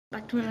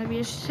Back to my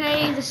videos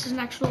today. This is an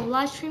actual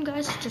live stream,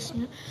 guys. Just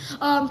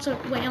so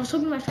wait, I was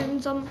talking to my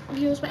friends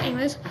viewers, but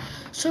anyways,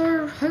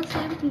 so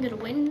hopefully we can get a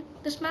win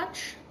this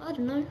match. I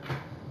don't know.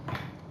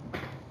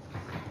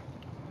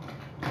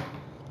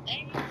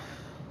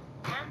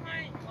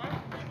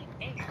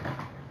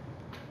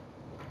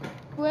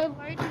 Where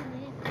do you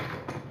mean?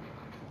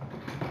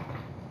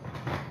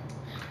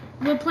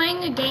 We're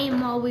playing a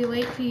game while we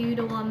wait for you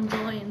to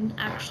join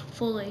actually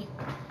fully.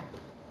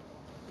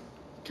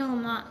 Tell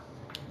them that.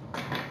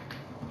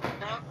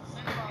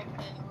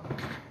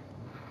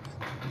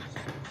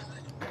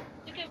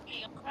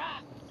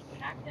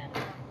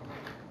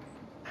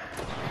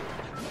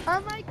 Oh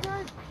my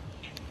god.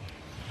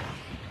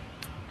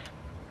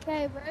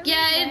 Okay,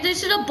 yeah,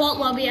 this is a bot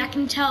lobby, I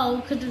can tell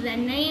because of their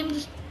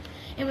names.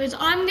 Anyways,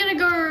 I'm gonna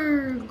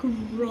go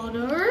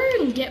grotto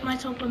and get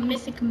myself a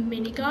mythic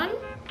minigun.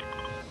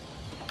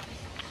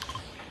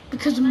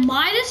 Because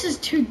Midas is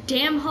too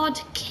damn hard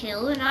to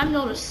kill and I'm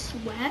not a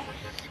sweat.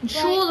 And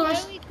sure the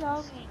rest...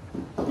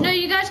 No,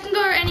 you guys can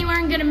go anywhere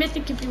and get a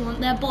mythic if you want.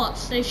 They're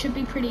bots. They should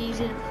be pretty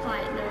easy to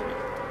fight.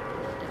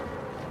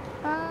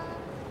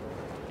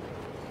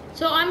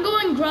 So I'm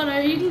going grotto.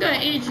 You can go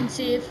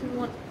agency if you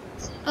want.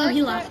 Oh,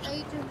 he left.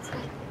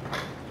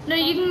 No,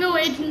 you can go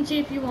agency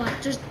if you want.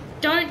 Just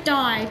don't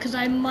die, because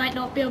I might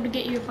not be able to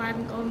get you if I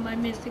haven't got my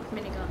mythic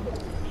minigun.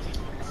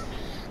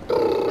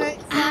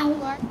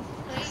 Ow.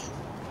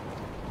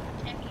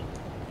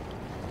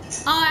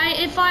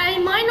 If I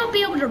might not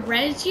be able to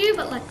res you,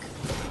 but like,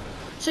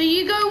 so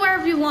you go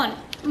wherever you want.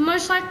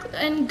 Most likely,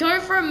 and go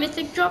for a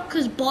mythic drop,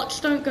 because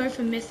bots don't go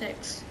for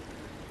mythics.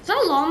 Is that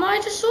a llama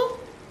I just saw?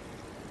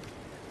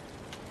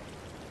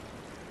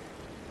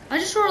 I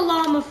just saw a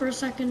llama for a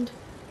second,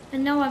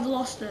 and now I've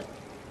lost it.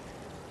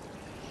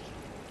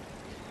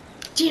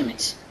 Damn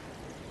it.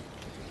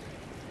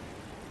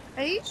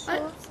 Are you sure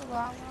it's a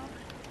llama?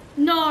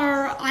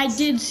 No, I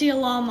did see a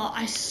llama,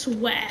 I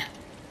swear.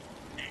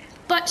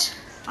 But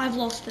I've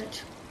lost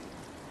it.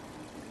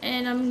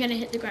 And I'm gonna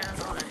hit the ground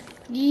on it.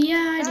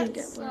 Yeah, I did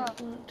get what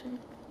I wanted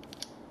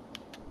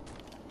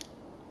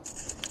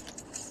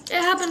to.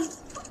 It happened.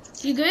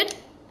 You good?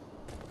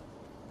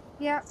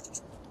 Yep.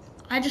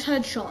 I just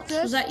heard shots.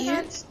 Was that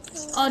you?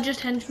 Oh, just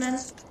henchmen.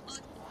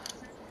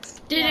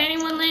 Did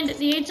anyone land at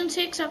the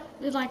agency except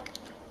with like...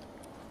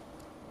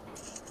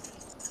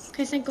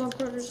 Okay, thank God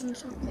Grotto's in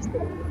circle.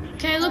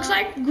 Okay, it looks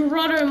like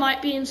Grotto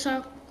might be in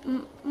circle.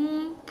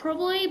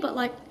 Probably, but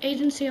like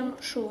agency, I'm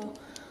not sure.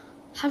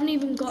 Haven't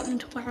even gotten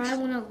to where I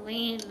want to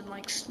land and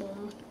like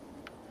storm.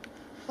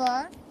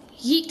 What?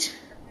 Yeet.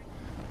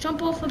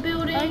 Jump off a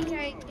building.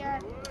 Okay, yeah.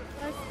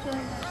 Let's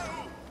join us.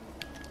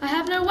 I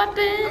have no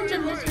weapons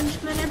and there's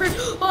henchmen everywhere.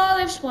 Oh,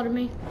 they've spotted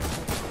me.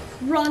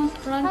 Run,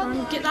 run,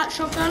 run. Get that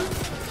shotgun.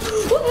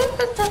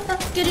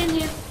 Get in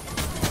here.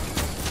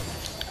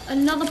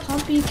 Another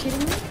pump, are you kidding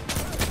me?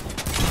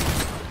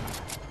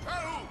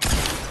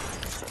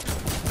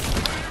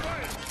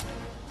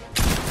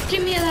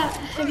 Give me that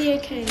heavy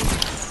AK.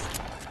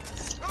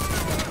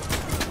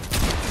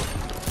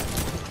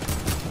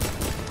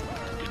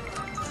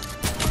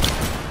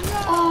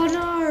 Oh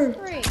no!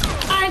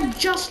 I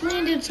just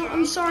landed, so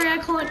I'm sorry I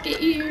can't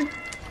get you.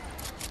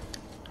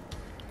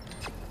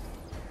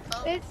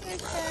 It's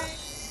okay.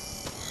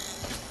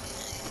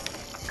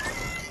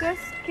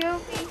 Just kill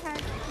me,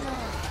 Hannah.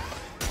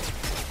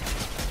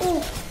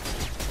 Oh.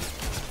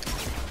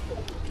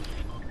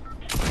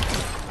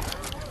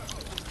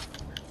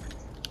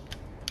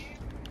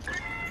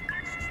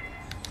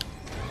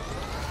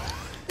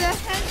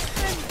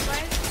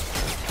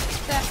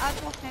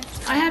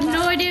 I have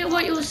no idea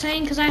what you were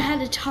saying because I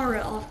had a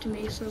turret after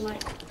me, so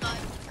like...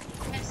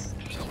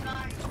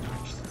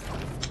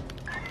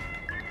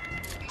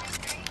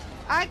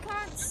 I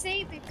can't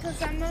see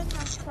because I'm on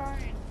my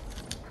phone.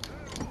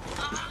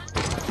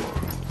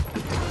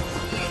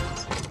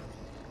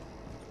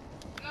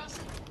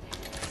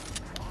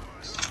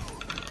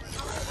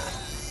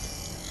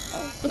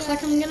 Looks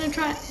like I'm gonna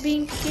try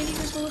getting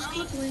as well as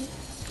quickly.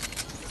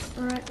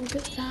 Alright, we'll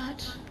get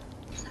that.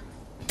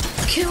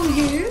 Kill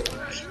you?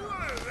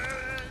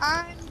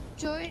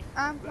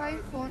 I'm playing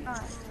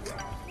Fortnite.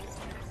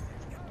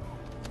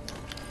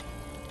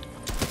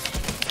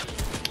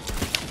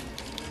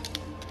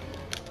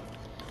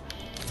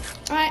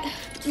 Alright,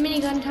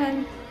 minigun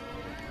time.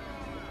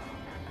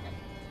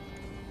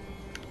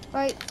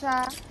 Wait,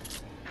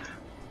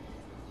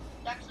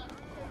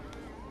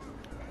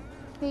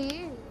 Who are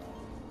you?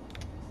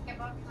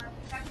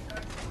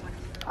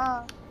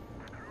 Oh.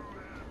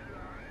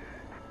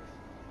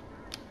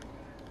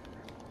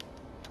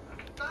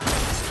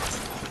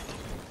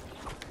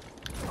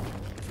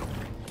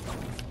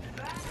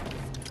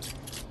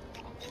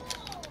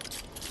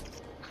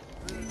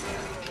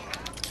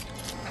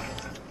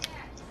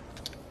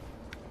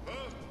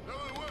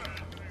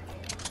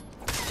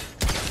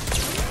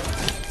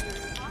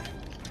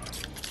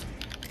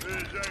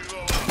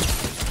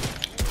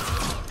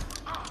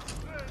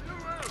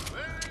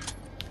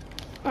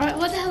 Alright,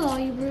 what the hell are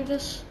you,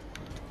 Brutus?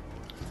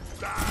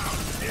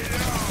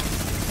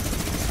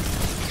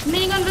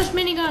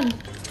 minigun.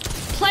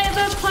 Player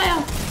versus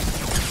player.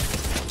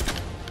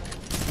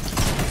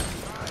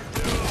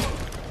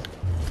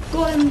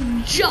 Got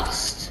him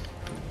just.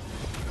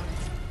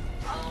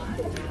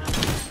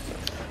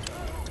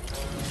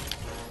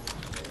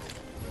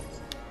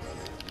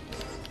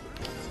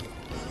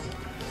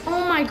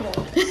 Oh my god.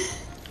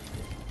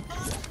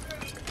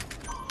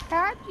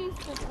 How'd you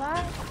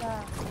survive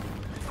that?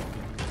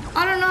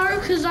 I don't know,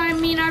 because I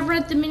mean, I've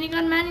read the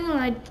minigun manual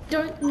and I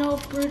don't know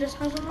if Brutus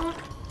has or not.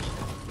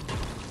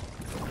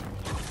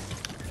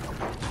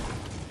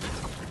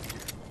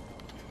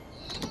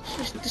 It's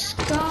just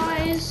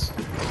disguise.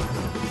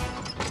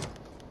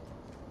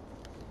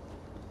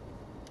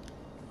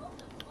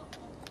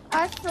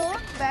 I saw a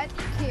bed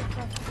kit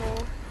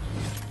before.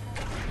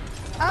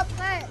 Up,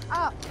 mate,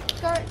 up.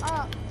 Go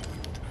up.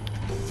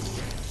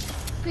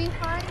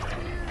 Behind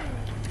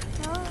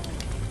you. No.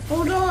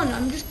 Hold on,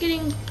 I'm just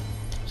getting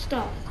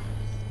stuff.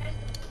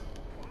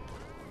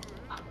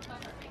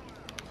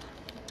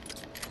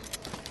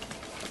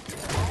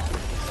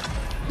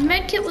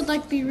 Medkit would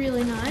like be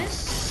really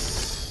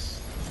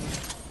nice.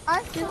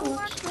 I saw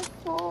one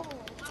before.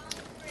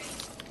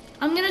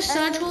 I'm gonna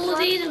search all of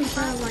these and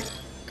try to like,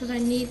 because I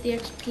need the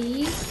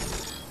XP.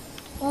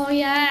 Oh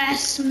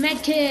yes,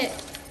 medkit.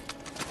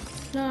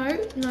 No,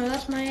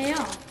 that's my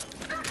AR.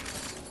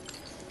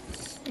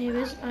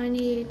 Anyways,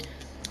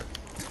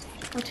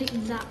 I'll take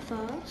that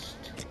first.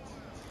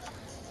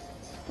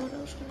 What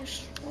else can I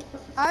swap?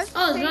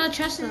 Oh, there's another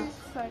chest there.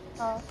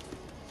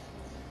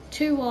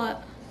 Two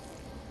what?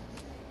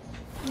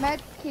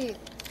 Medkit.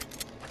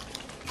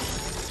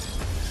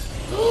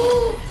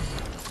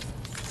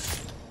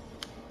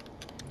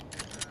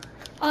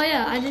 Oh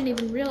yeah, I didn't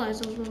even realize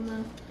there was one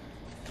there.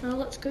 Now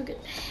let's go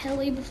get the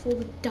heli before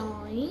we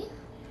die.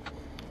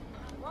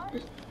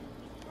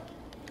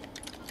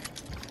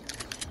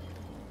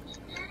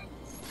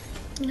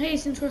 And hey,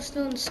 since we're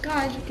still in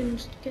disguise, we can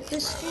get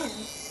this skin.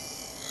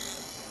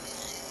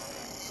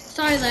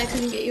 Sorry that I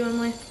couldn't get you on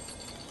my...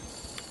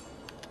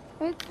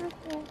 It's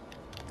okay.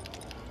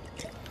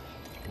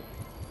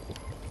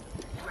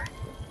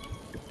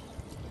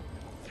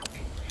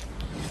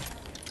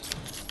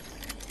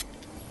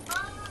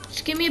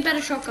 Just give me a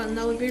better shotgun,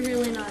 that would be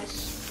really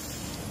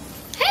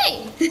nice.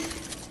 Hey!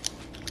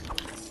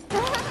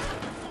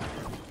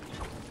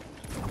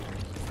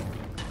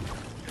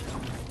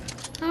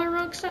 How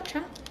wrong's that,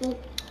 chat? Well,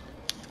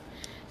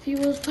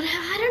 viewers, but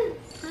I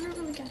don't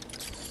really care.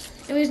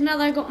 Anyways, now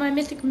that I got my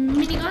mythic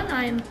minigun,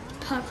 I am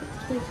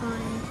perfectly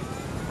fine.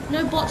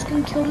 No bots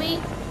can kill me.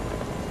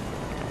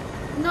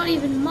 Not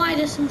even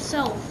Midas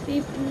himself,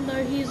 even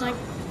though he's like,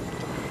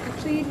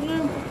 actually,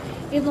 no,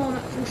 even though I'm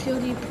at full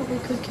shield, he probably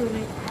could kill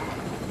me.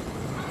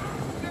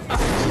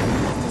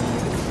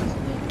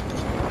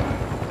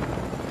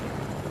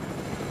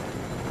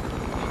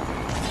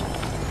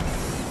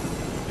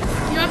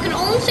 You know, I can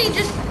honestly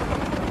just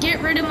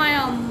get rid of my,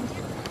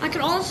 I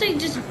could honestly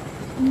just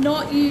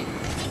not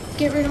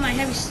get rid of my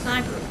heavy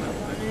sniper if I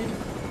wanted.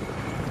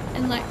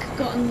 And like,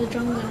 gotten the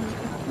drum gun.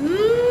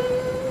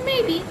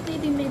 Maybe.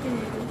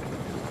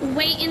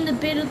 Wait in the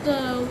bit of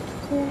the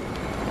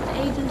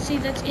agency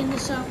that's in the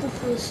circle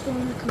for the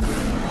storm to come in.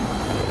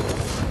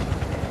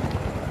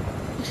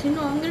 Actually,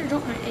 no, I'm gonna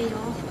drop my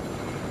AR.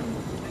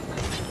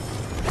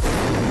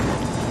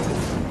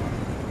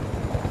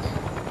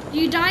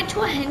 You died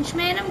to a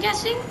henchman, I'm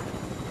guessing?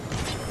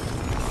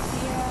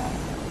 Yeah.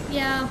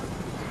 Yeah.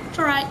 It's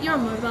alright, you're a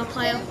mobile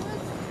player.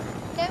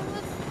 There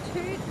was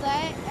two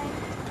there and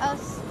a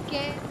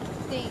scared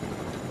thing.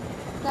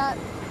 That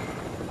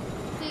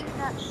thing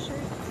that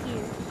shoots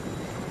you.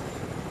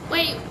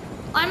 Wait,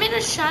 I'm in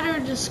a shadow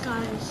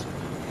disguise.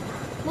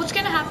 What's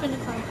gonna happen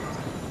if I...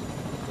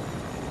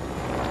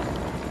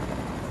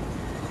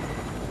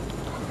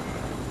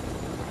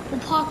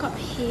 We'll park up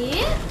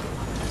here.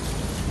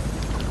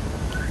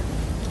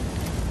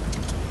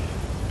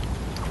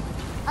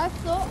 I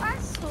thought I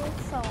saw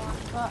someone,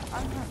 but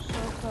I'm not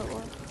sure if it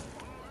was.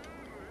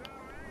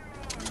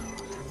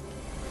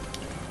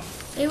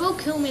 They will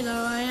kill me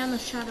though, I am a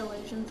shadow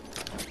agent.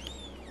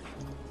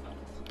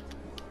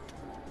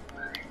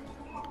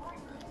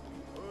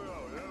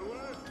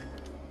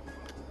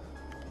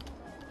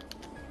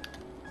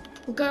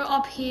 We'll go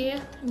up here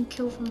and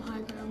kill from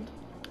high ground.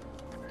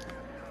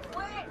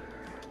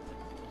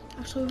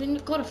 Actually,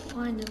 we've got to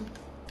find him.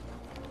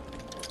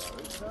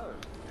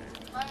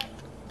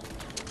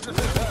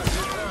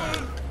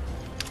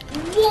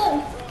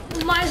 Whoa!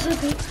 My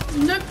zippy.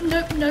 Nope.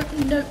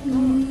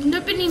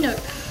 Nopey nope.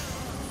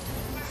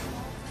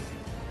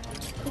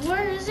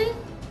 Where is he?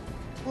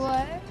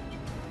 What?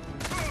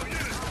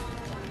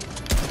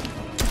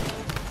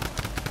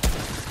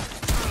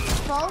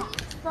 Well,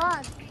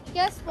 fun.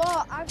 Guess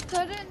what? I've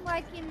gotten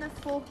like in the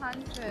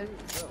 400.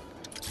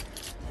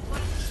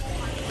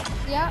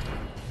 Yep.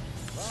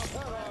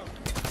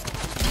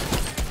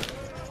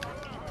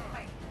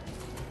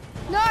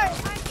 No,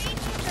 I need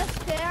you just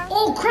down.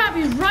 Oh crap,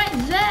 he's right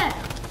there.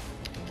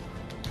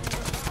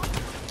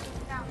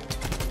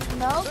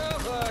 No.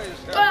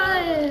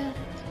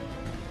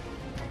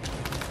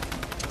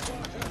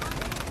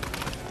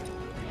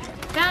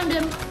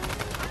 found him.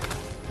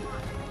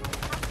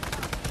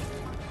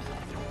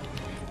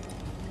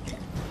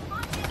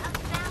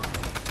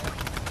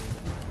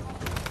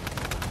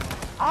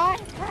 I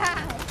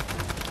have.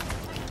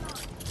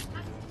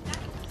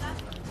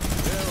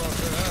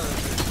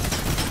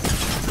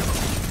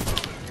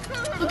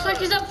 Looks like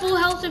he's at full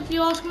health if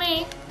you ask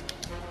me.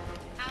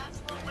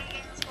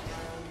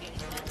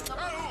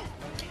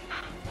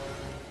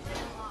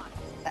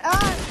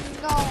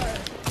 No.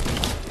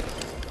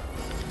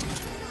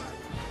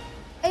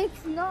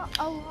 It's not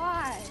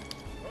alive.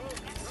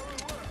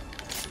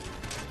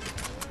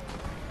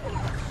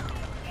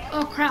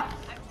 Oh crap.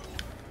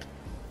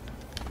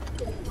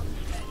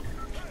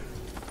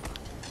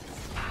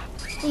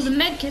 There's a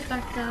med kit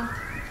back there.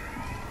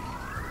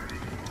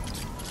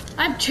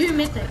 I have 2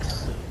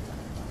 mythics.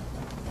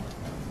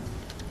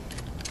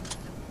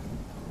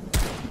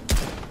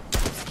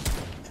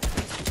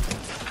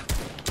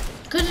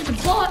 Because it's a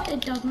bot, it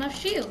doesn't have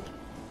shield.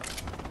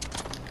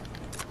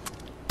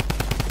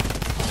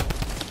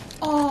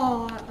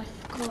 Oh, I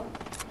forgot.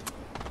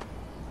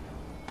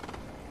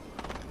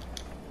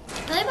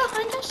 Are they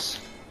behind us?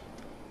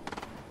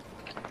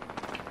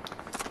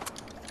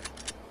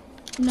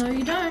 No,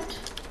 you don't.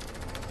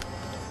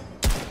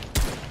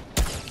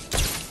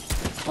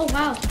 Oh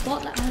wow, it's a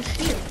bot that has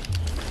shield.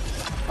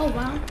 Oh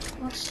wow,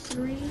 that's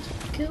 3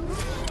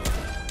 kills.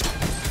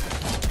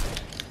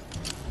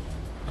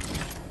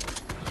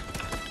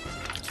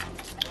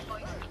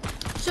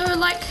 So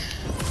like,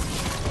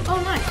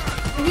 oh nice.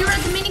 Have you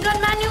read the minigun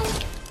manual?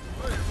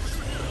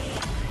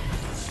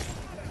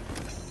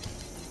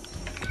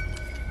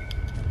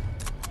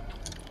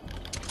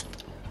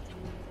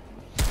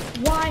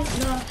 Why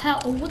the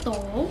hell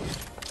though?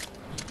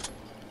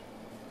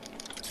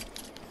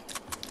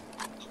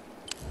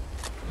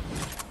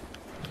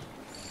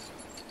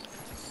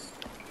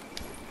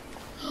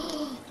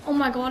 Oh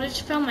my god, I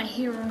just found my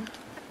hero.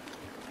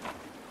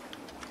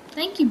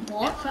 Thank you,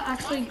 bot, for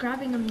actually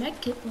grabbing a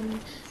medkit for me.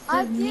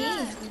 I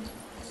did.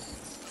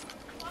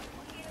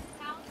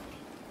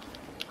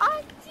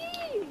 I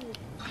did.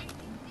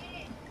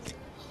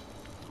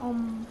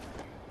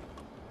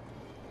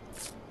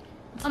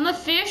 I'm a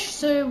fish,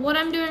 so what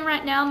I'm doing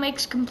right now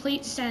makes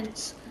complete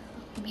sense.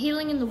 I'm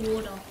healing in the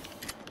water.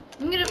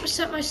 I'm gonna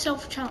set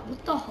myself challenge.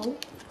 What the hell?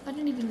 I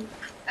didn't even.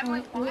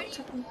 What's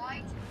happening?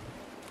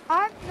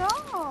 I'm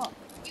not.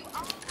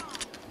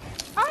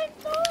 I'm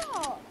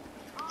not.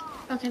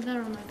 Okay,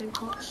 there are my big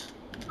pots.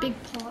 Big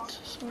pots,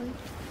 sorry.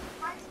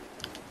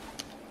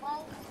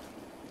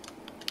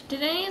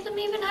 Did any of them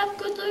even have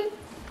good loot?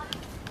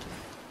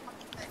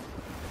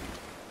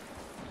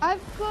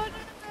 I've got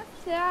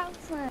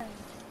 1,000.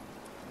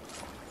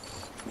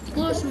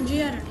 Blow some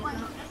G, I don't need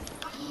that.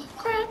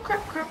 Crap,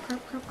 crap, crap,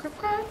 crap, crap, crap,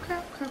 crap,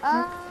 crap, crap,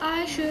 crap.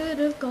 I should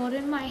have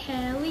gotten my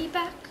heli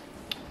back.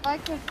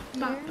 Like a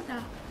few?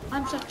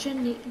 I'm such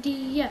an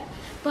idiot.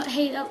 But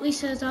hey, at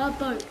least there's a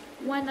boat.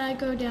 When I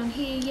go down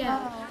here,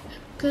 yeah.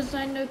 Cause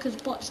I know, cause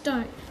bots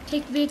don't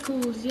take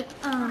vehicles, yeah.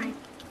 I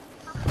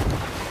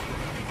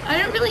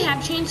don't really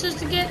have chances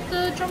to get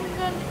the jumping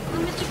gun, the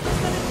mystic gun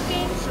in this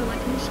game, so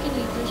like I'm just gonna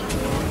use this for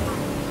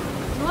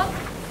what?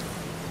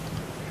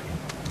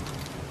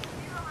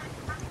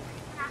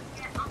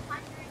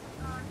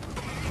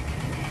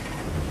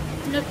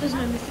 Nope, there's no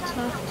mythics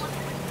left.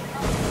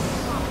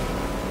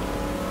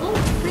 Oh,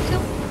 free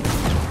kill.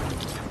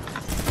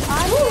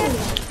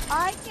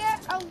 I get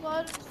a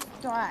lot of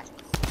strikes.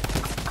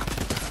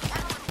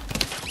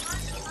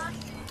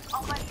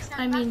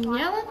 I mean,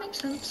 yeah, that makes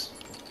sense.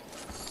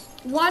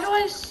 Why do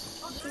I?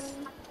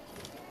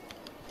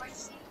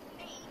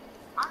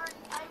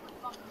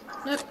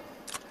 Nope.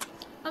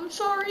 I'm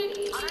sorry.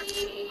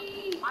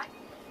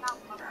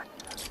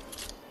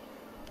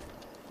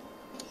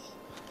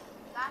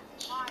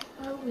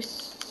 I was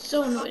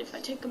so annoyed if I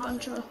take a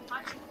bunch of.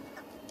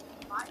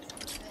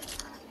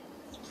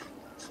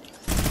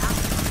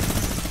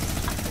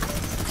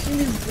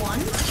 Maybe 1,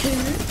 2.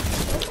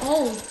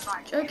 Oh,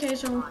 okay,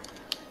 so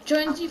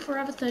Jonesy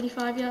Forever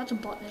 35. Yeah, that's a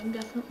bot name,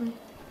 definitely.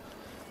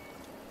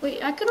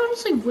 Wait, I could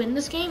honestly win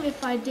this game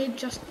if I did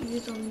just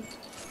use them.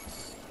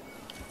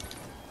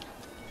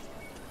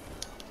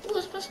 Oh,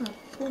 this person had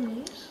 4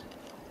 knees.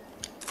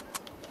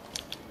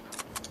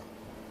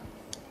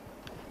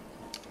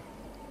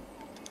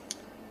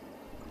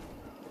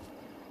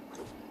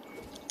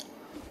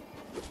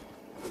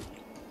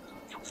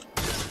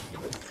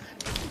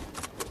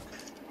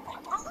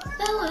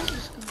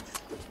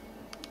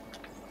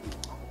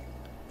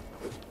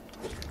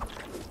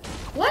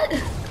 What?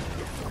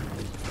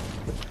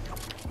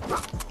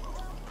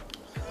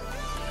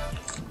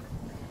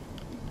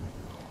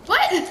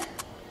 What?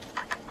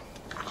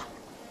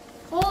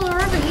 Oh,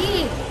 they're over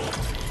here.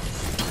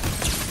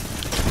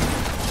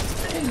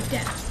 There you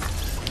go.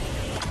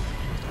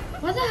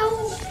 What the hell?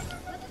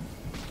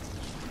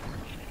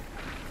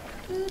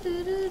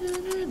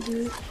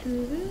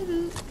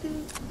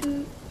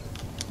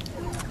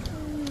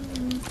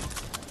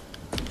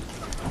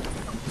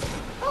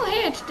 Oh,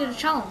 hey, I just did a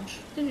challenge.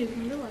 Didn't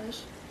even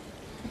realize.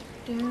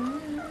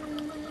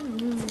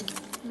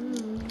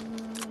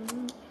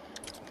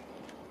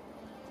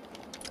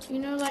 you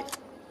know, like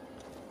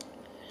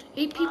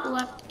 8 people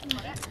left.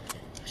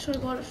 So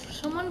God, if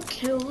someone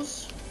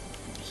kills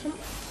some,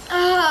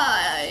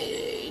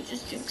 I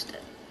just jinxed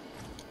it.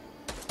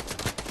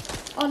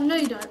 Oh no,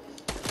 you don't.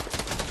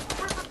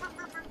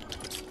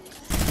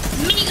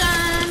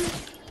 Minigun.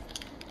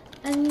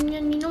 And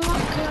you know what?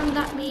 Because I'm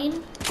that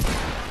mean.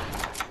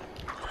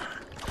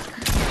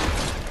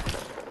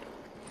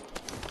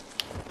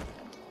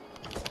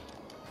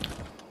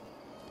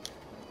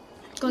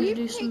 Gotta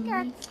do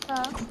some.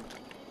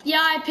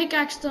 Yeah, I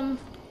pickaxed them.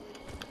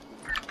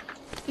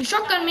 You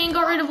shotgun me and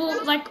got rid of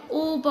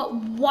all but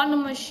one of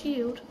my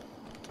shield.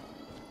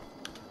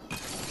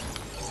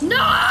 No!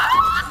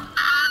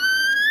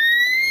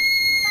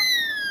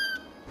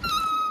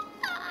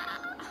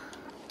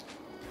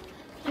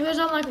 Anyways,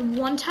 I'm like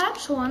 1 tap,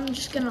 so I'm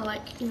just gonna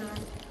like, you know.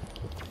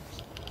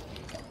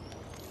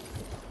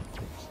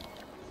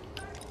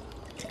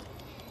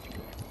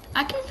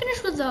 I can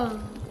finish with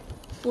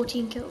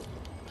 14 kills.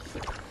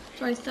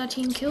 Sorry,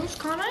 13 kills,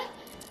 can't I?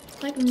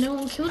 Like no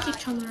one kills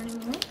each other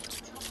anymore.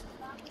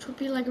 Which would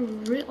be like a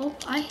real. Oh,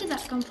 I hear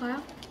that gunfire.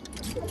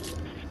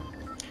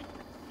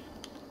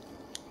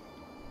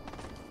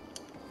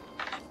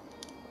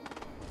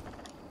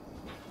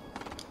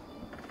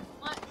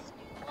 What?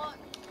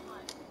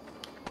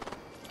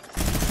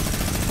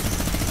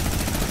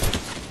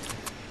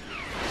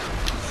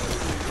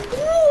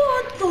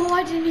 Oh,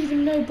 I didn't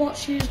even know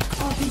bots used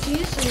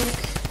RPGs. So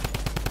like.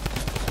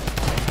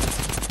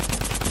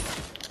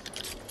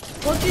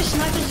 What do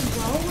snipers as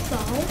well? What the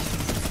hell?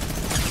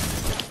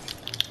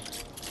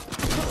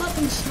 Not let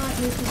them snipe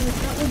me because like,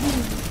 that would be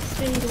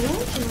fatal.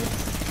 So, like...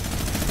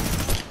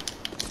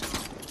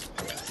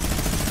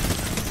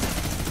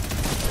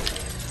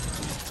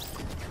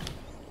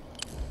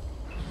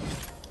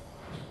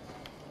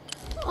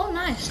 Oh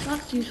nice,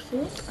 that's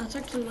useful. That's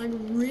actually like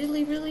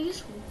really, really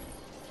useful.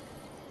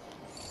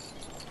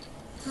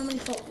 How many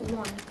fought?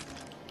 1.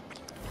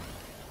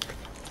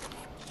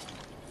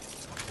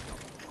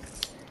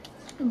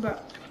 Bro,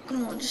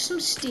 come on, just some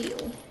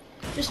steel.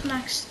 Just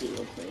max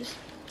steel, please.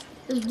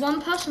 There's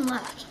 1 person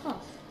left. Oh.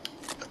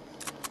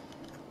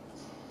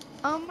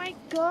 Oh my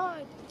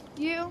god.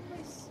 You've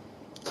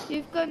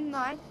got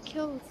 9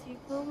 kills.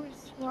 You've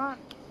almost won.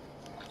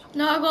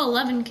 No, I got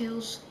 11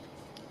 kills.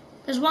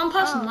 There's 1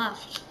 person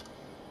left.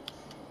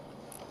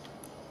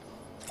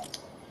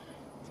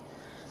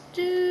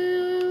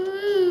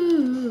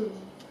 Ooh,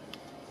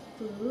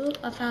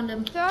 I found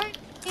him. Don't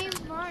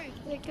emote.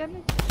 They're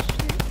gonna...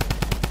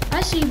 I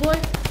see you, boy.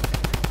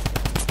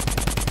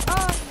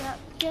 Oh, yeah,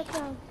 get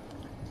them.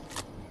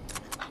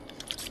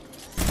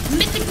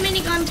 Mythic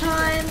minigun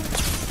time.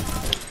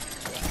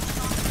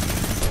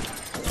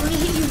 Let me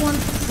hit you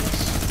once with this.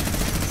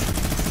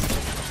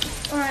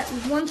 Alright,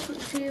 once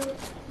with you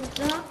with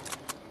that.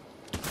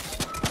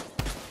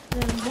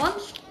 Then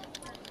once.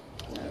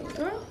 There we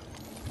go.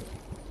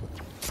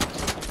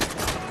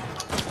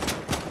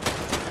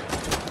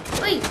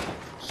 Wait,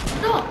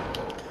 stop.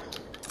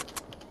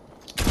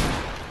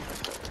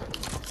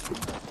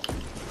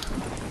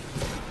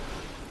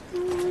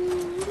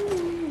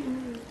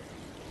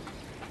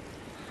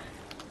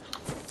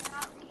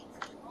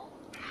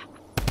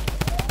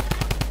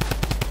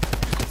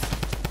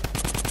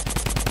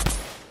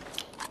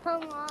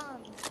 Come on.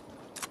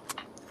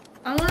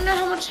 I want to know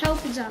how much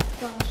health he's at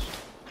first.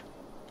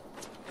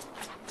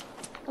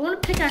 I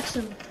want to pickaxe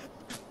him.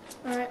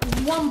 Alright,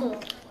 1 more.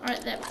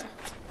 Alright, there we go.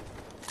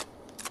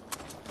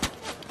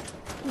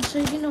 And so,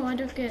 you know, I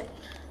don't get...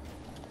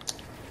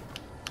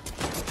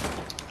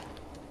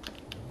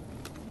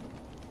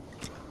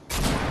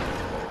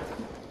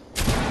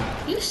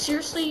 You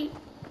seriously...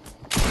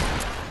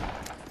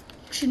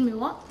 Shooting me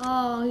what?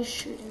 Oh, he's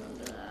shooting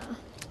under there.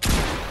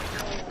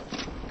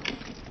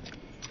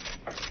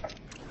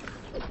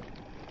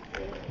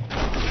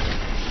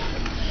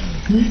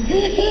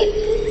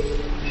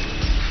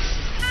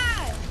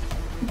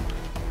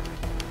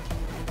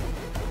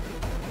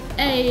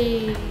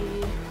 Hey.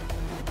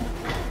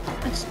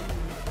 That's...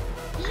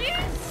 You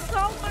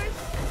solo.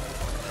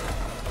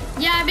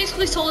 Yeah, I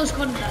basically solo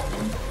squatted that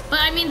thing. But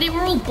I mean, they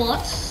were all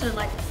bots, so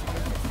like...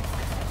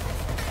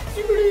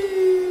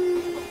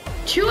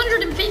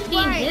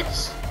 215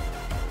 hits.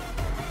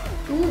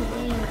 Ooh,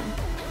 man.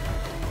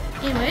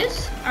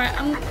 Anyways,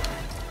 alright, I'm...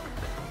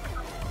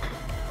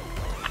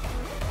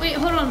 Wait,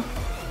 hold on.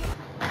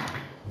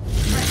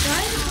 Alright,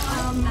 guys,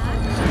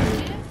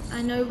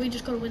 I know we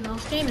just gotta win the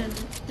last game, and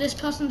this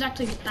person's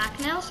actually back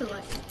now, so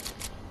like...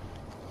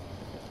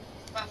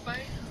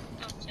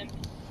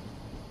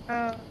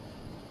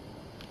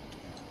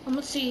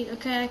 Let's see,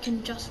 okay, I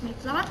can just make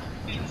that.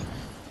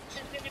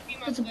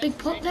 There's a big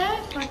pot there,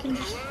 if I can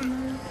just, you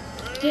know,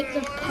 get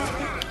the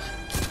perfect...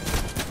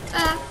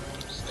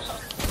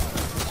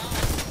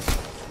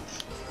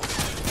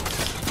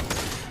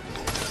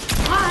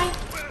 Hi!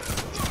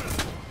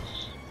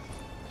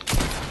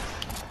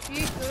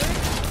 You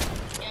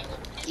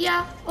good?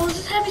 Yeah. Oh, is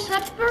this heavy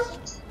sniper?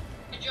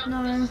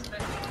 No.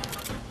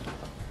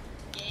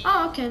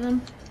 Oh, okay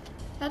then.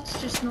 That's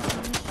just not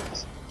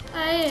nice.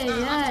 Hey,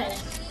 hey.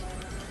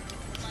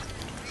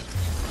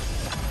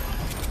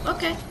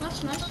 Okay,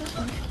 that's nice, that's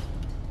nice.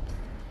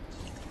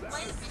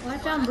 Well, I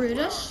found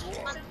Brutus.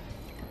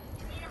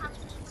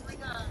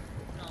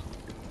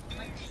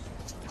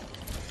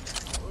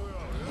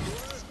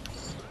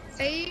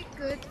 Are you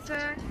good,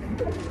 sir?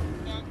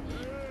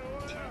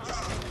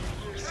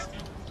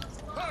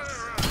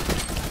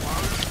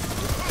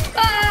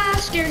 Ah,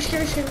 scary.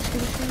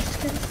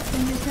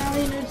 And his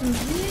rally nodes in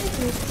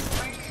here.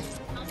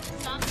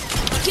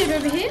 Get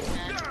over here.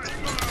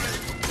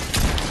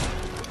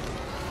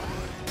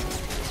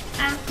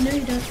 Ah, no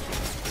you don't.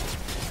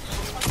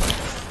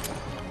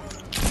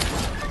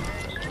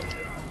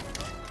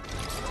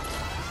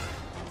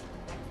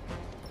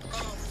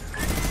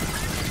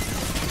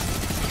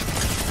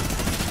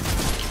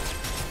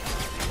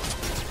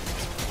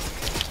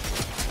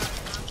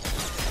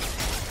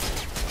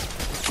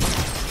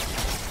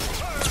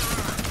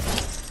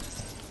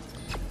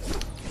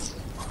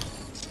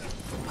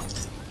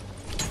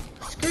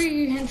 Screw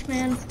you,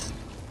 henchman.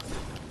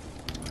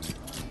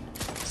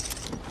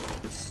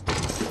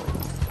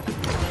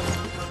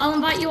 I'll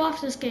invite you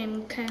off this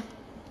game, okay?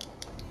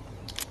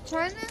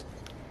 I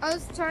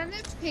was trying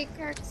to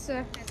pickaxe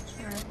a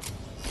henchman.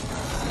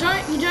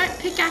 You don't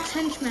pickaxe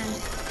henchmen.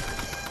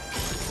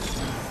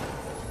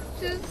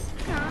 Just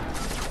can't,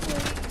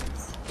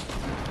 please.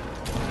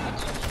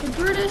 The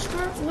Brutus,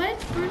 where'd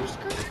Brutus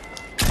go?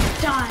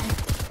 Die.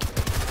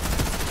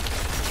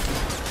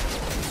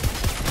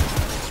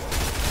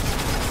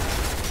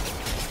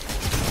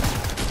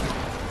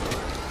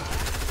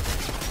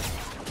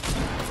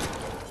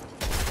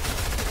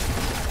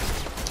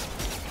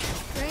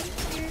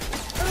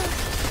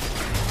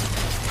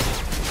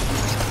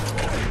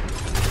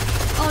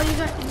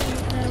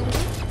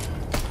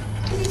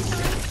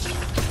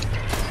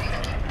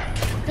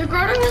 The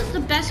grotto is the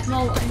best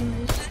vault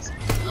anyways.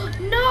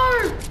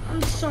 No!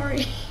 I'm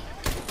sorry.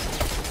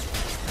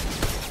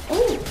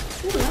 Oh,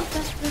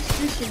 that's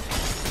juicy.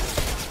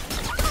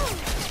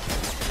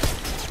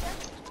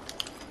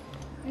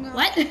 No.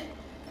 What?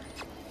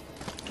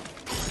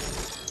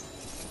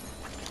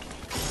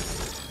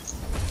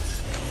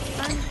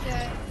 I'm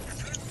dead.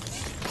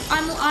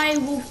 I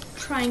will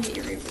try and get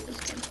you reboot this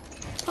game.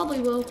 Probably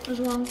will as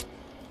well.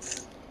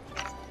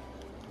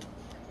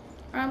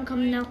 I'm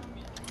coming now.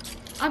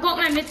 I got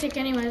my mythic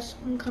anyways.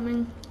 I'm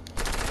coming.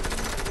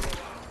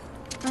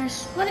 I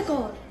swear to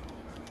God.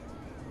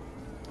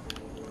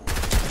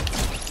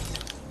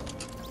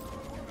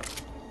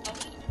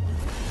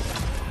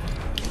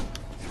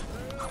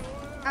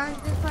 I'm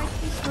just like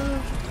people.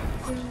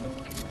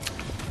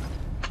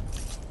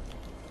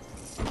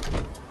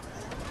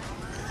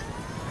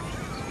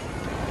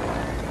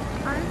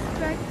 I'm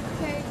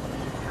spectating.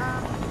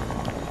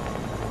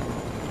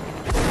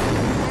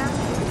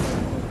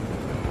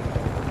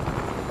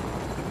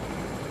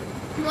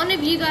 One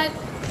of you guys.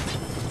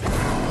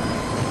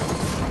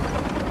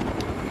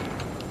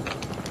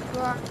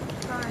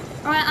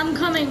 Alright, I'm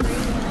coming.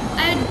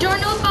 I don't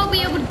know if I'll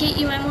be able to get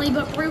you, Emily,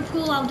 but through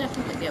pool, I'll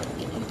definitely be able to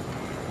get you.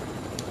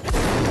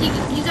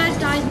 You guys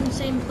died in the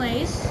same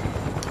place.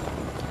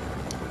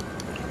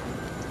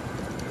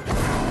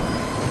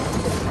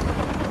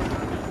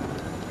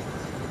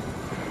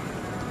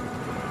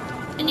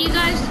 And you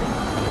guys.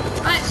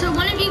 Alright, so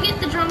one of you get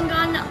the drum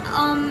gun,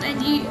 and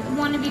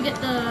one of you get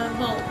the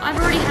vault. I've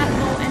already had a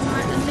vault and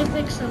a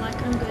mythic, so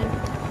like I'm good.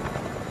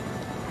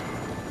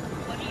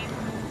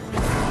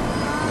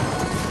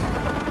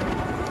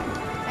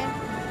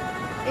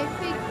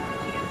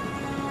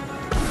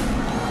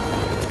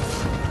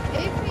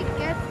 If he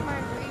gets my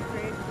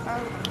reboot,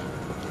 I'll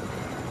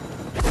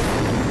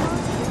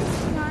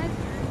 9,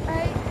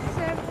 8,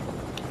 7,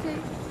 6,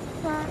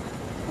 5,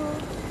 4,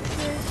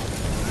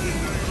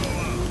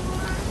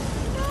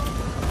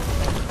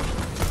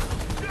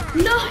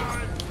 3. No!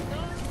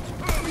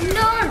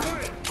 No!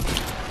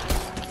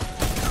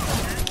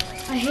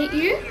 I hate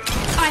you.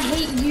 I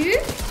hate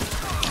you.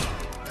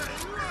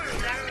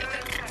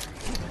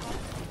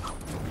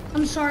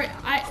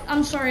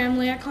 I'm sorry,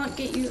 Emily. I can't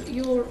get you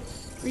your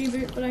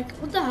reboot, but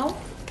what the hell?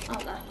 Oh,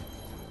 there.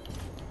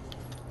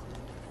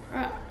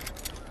 Alright.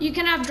 You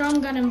can have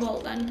drum gun and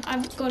bolt then.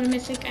 I've got a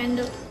mythic and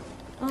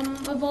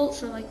a vault,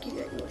 so like you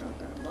get your drum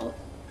gun and bolt.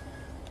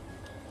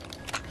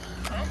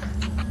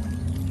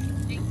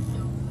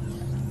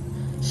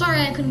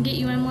 Sorry I couldn't get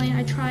you, Emily.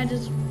 I tried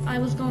I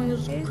was going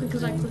as quick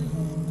as I could.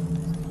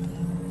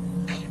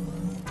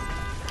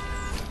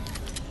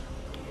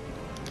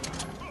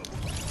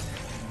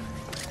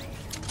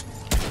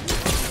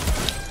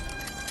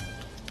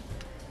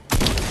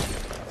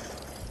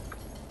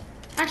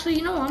 Actually,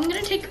 you know what? I'm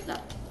gonna take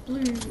that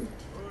blue.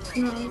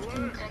 No,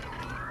 blue.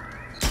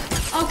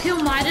 I'll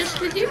kill Midas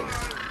with you.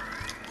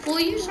 For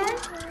you, sorry.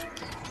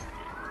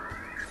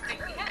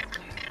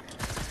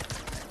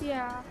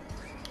 Yeah.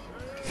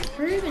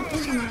 Where even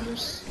is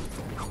Midas?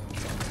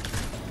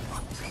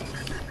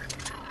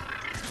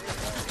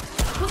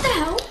 What the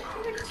hell?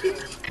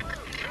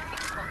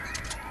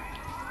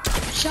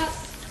 Shut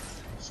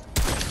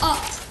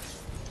up.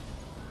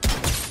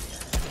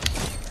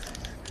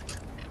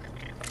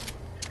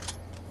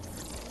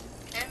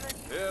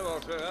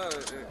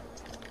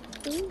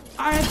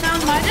 I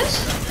found Midas.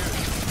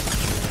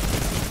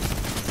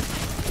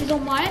 He's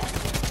on white.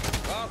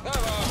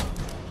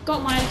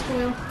 Got Midas for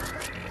you.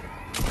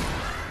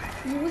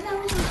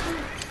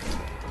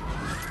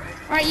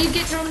 Alright, you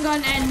get drum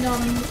gun and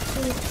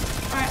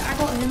alright, I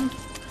got him.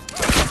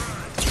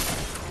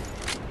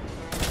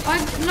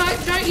 No,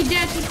 don't you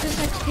dare take this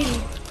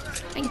XP.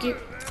 Thank you.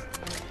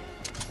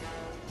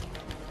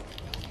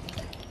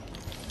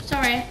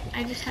 Sorry,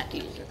 I just had to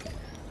use it.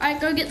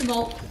 Alright, go get the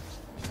vault.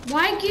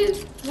 Why are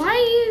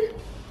you?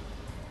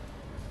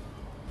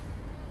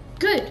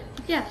 Good,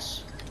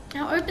 yes.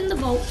 Now open the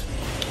vault.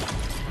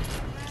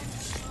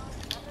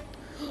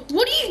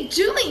 What are you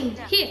doing?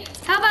 Here,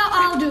 how about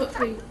I'll do it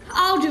for you?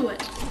 I'll do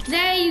it.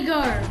 There you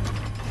go.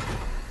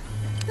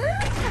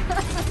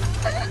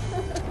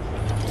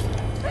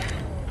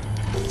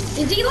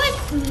 Is he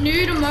like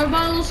new to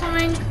mobile or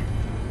something?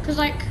 Cause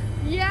like...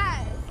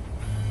 Yes.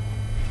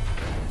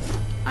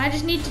 I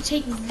just need to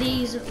take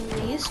these at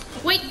least.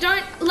 Wait,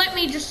 don't let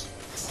me just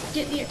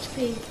get the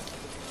XP.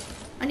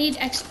 I need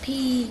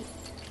XP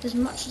as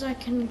much as I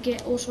can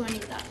get. Also, I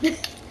need that.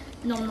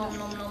 Nom nom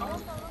nom nom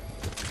nom.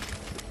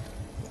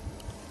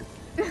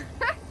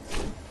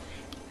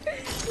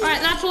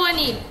 Alright, that's all I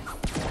need.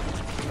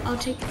 I'll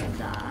take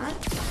that.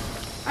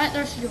 Alright,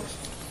 there's yours.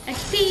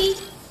 XP.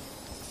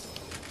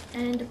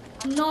 And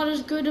not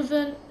as good of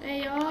an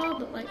AR,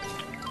 but like...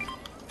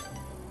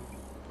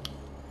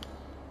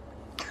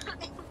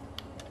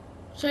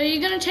 So are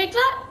you gonna take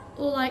that?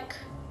 Or like...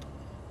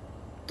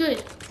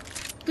 Good.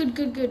 Good,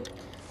 good, good.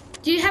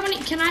 Do you have any...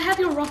 Can I have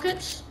your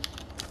rockets?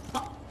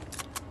 Oh.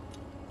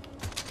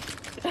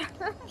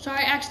 Sorry,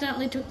 I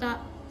accidentally took that.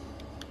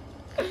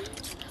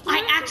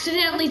 I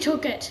accidentally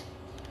took it.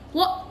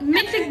 What?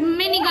 Mythic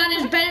minigun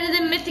is better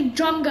than mythic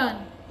drum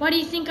gun. Why do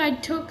you think I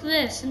took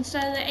this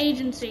instead of the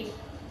agency?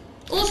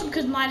 Also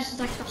because Midas is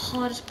like the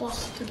hardest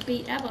boss to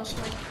beat ever, so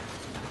like...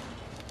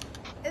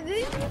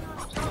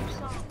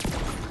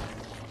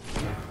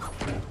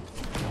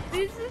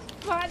 This is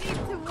funny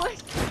to watch.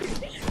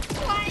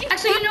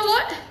 Actually, you know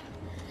what?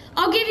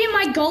 I'll give you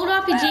my gold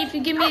RPG if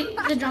you give me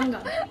the drum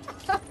gun.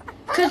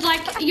 Cause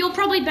like, you're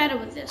probably better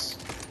with this.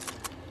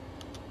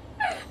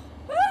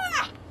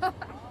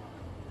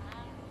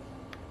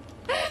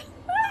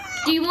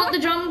 Do you want the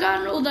drum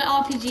gun or the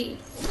RPG?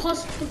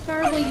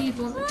 Preferably you'd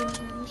want the drum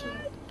gun. So.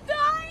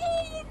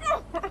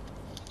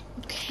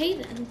 Okay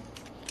then.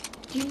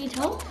 Do you need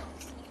help?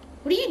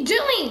 What are you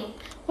doing?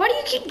 Why do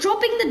you keep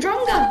dropping the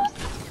drum gun?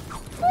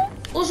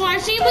 Also,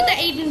 I've seen what the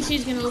agency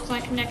is gonna look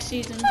like next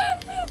season.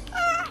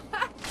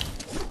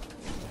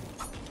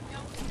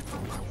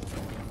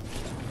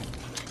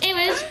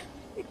 Anyways,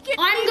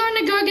 I'm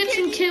gonna go get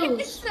some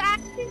kills.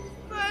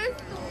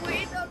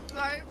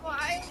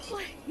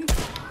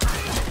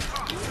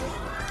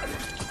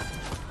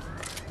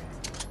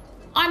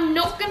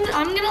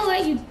 I'm gonna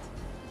let you.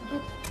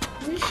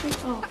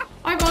 Oh,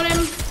 I got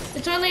him.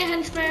 It's only a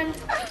henchman,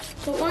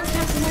 so it won't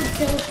count for more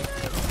kills.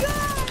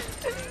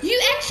 You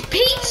XP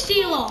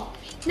stealer!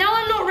 Now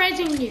I'm not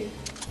rezzing you.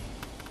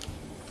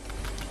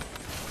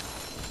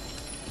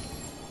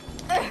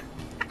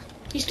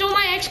 He stole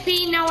my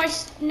XP.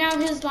 Now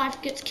his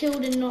life gets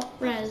killed and not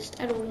rezzed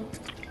at all.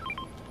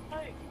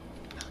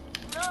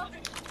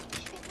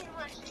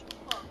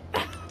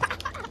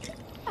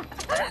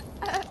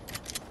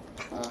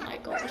 Oh my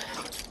god.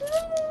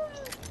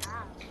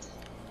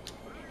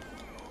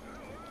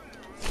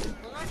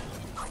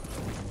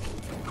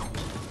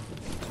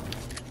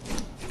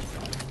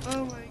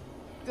 Oh my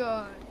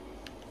god.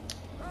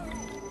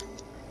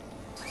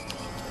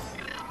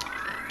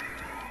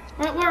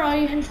 Right, where are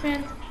you,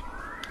 henchman?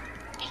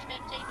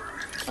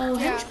 Oh,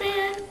 yeah.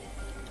 Henchman.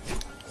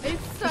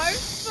 It's so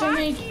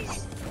funny.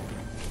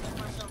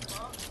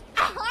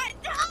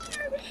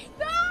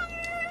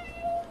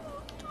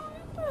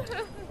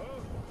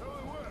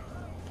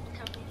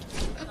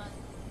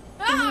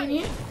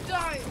 Many...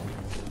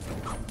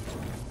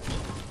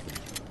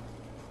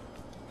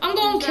 I'm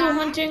going kill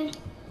hunting.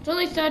 There's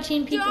only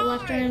 13 people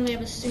left. I only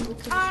have a single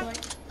kill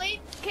fight.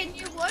 Can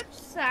you watch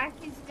SHAREfactory?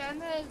 He's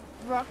gonna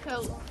rock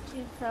out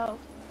himself.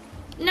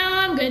 No,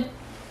 I'm good.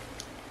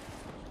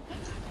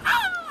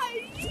 Ah,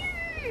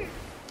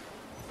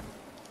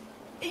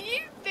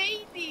 you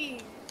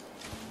baby.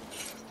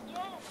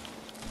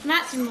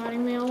 Matt's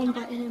inviting me. I'll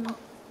invite him.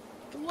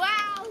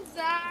 Wow,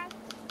 Zach.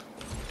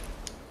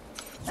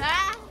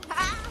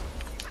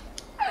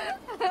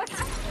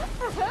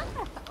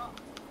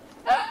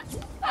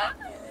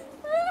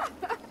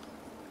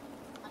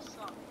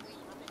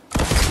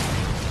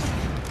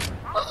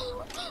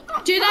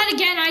 Do that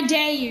again, I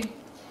dare you.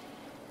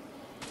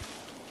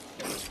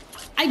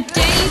 I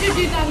dare you to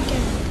do that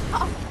again.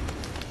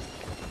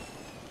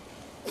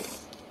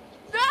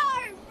 No,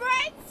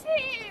 res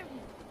him.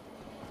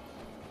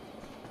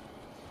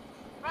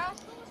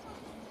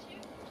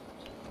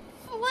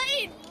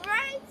 Please,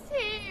 res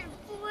him,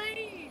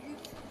 please.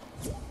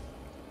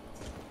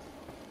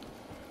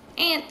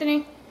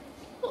 Anthony.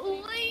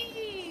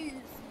 Please,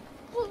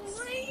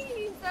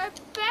 please, I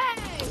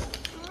beg,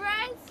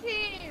 res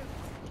him.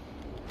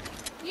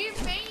 You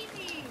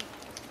meanie.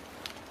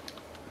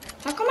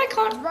 How come I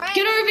can't? Right.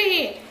 Get over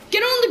here.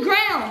 Get on the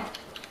ground.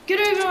 Get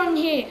over on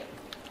here.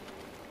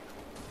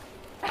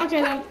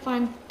 Okay, then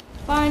fine.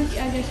 Fine.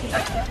 Yeah, I guess you.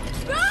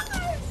 No,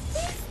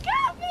 he's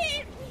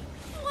coming.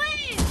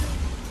 Please,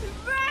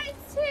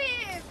 race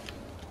him.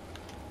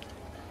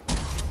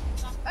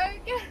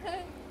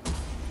 Okay.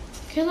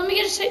 Okay, let me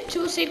get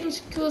to a safe and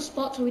secure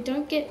spot so we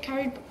don't get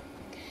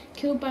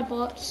killed by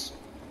bots.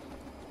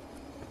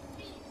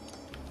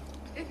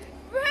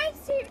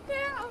 Race him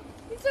now.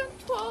 He's on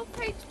 12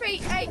 HP,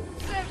 8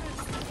 7.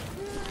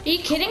 Are you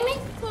kidding me?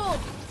 4.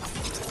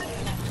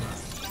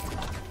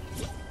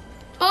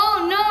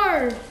 Oh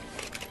no!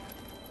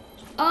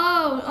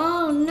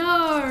 Oh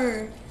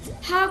no!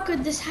 How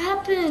could this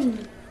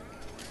happen?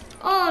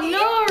 Oh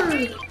no!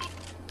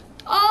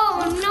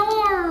 Oh no!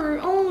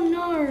 Oh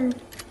no!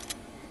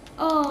 I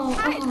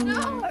Oh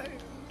know. no!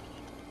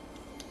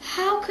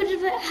 How could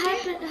it have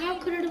happened? How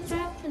could it have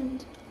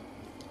happened?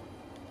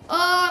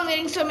 Oh, I'm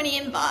getting so many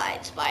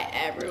invites by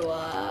everyone.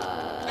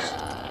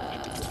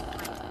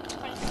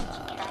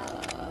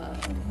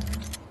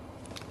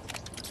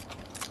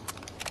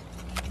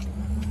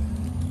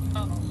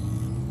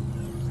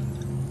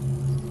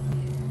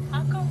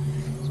 How come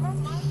it's not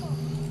my fault?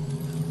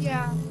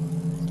 Yeah.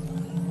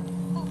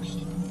 Oh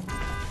shit.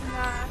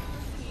 Nah.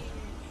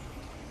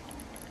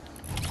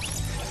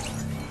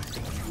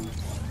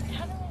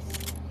 How do I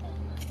see that?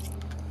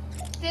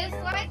 There's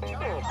like,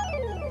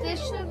 there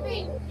should be.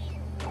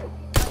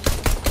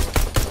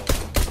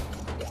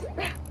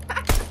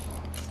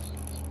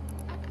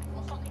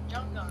 I'm fucking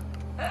jump gun.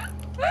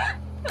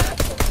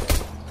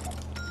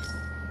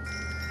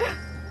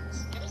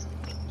 It was a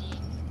big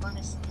deal,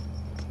 honestly.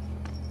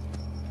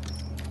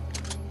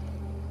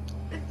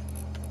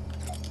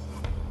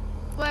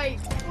 Wait,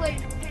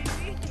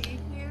 can you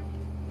hear him?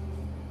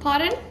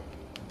 Pardon?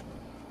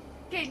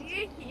 Can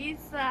you hear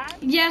that?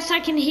 Yes, I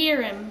can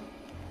hear him.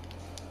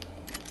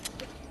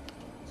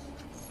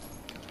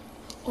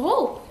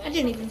 Oh, I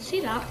didn't even see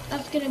that.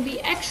 That's gonna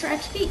be extra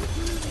XP.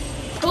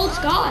 Gold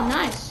scar,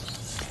 nice.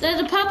 There's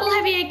a purple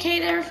heavy AK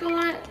there if you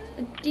want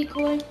a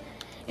decoy.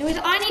 Anyways,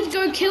 I need to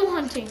go kill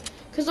hunting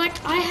because like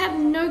I have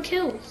no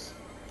kills.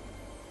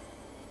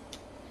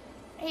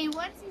 He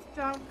wants his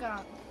drum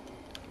gun.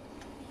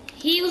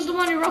 He was the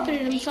one who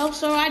rocketed himself,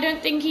 so I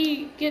don't think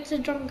he gets a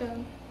drum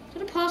gun.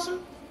 Did I pass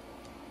him?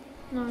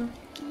 No.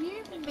 You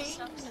mean?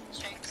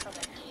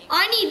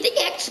 I need the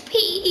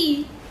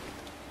XP.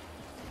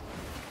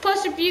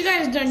 Plus, if you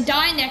guys don't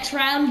die next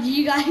round,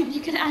 you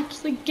can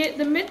actually get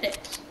the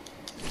mythics.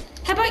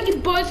 How about you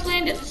both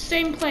land at the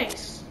same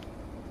place?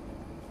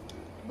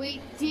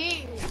 We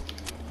did.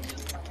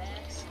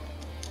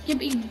 Yeah,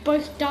 but you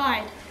both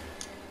died.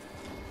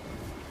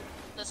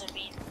 Doesn't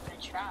mean I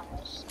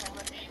trash.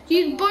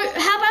 You both.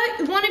 How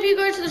about one of you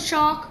go to the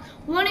shark,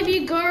 one of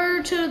you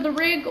go to the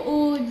rig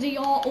or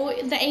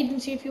the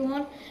agency if you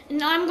want,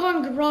 and I'm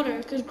going grotto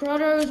because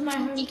grotto is my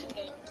home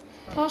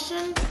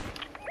person.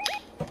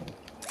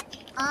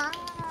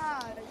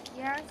 Ah,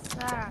 yes,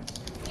 sir.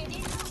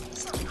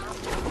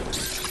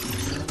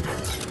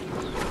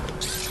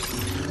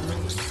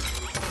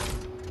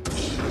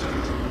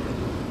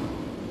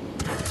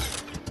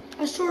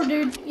 I saw a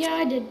dude. Yeah,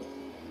 I did.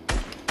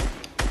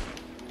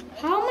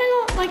 How am I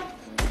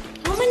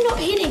not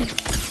hitting?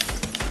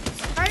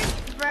 I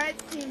threat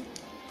him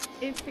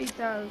if he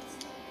does.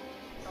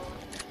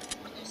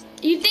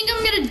 You think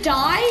I'm gonna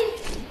die?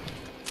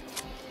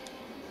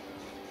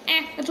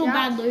 That's all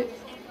bad loot.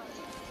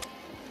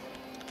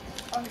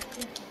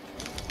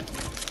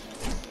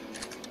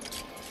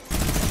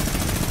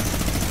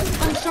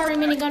 I'm sorry,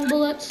 minigun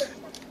bullets.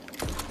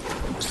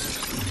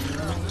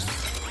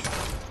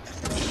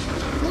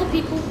 More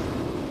people.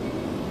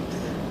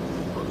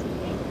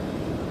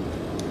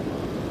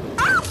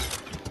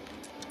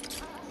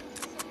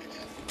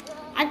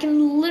 I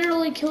can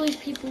literally kill these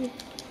people.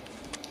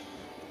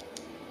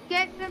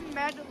 Get the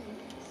medal.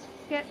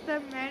 Get the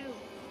medal.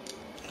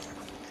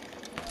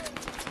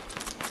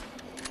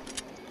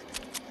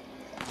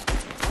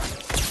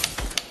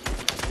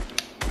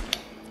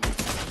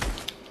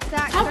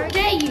 How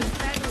dare you?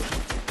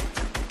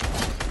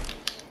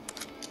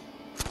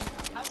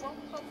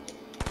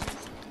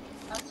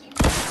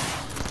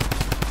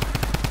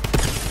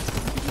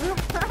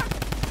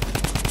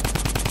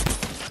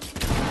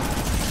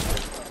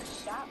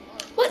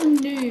 What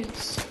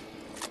noobs?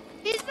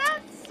 Is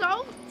that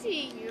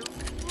salty?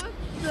 What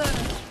the?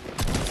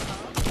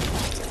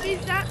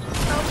 Is that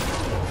salty?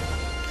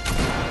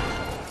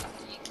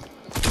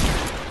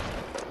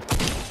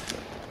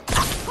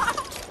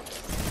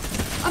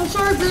 I'm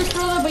sorry, Bruce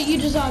brother, but you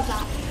deserve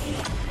that.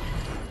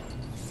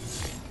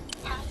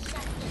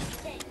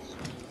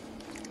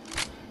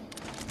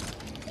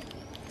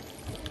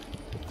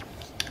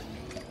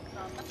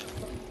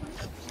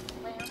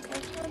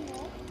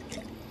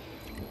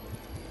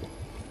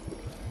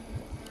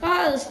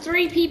 Ah, there's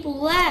 3 people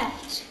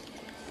left.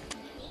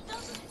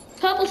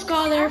 Purple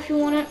scar there if you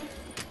want it.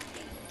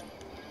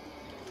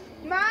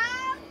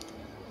 Mom?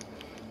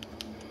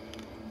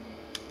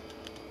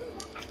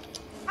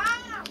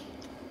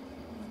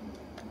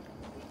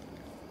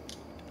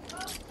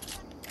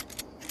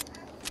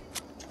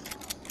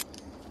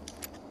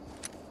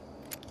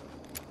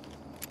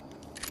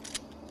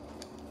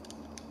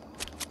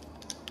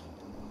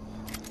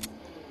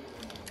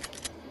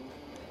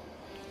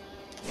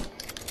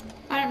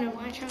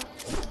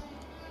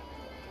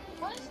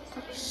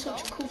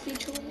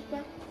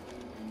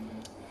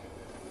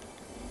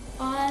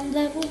 I'm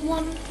level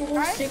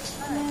 146.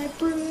 My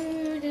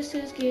Brutus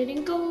is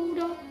getting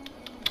golder.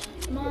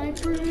 My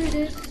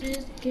Brutus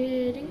is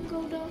getting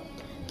golder.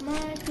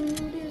 My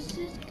Brutus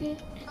is getting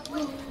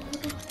golder.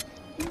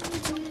 My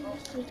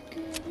Brutus is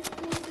getting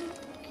golder.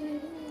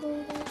 Getting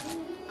golder.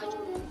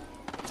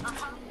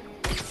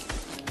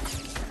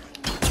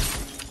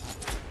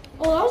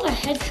 Oh, that was a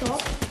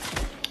headshot.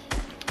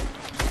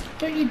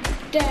 Don't you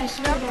dare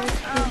snap at me.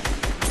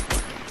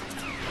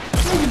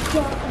 No, you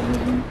got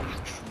one.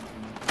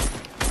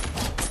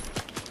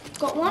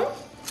 Got one?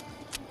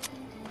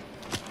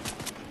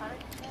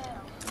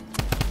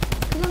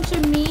 Because I'm so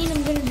mean,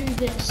 I'm gonna do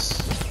this.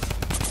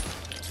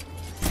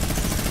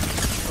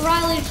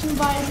 Riley just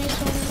invited me,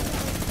 so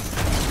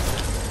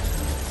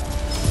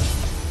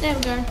there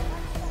we go.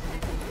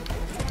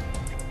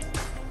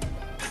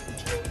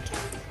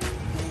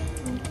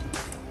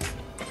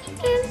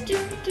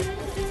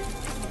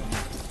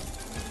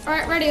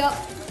 Alright, ready up.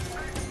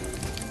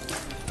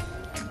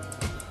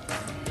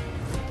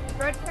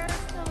 Red parrot's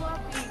still up.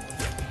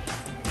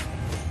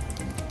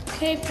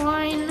 Okay,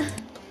 fine.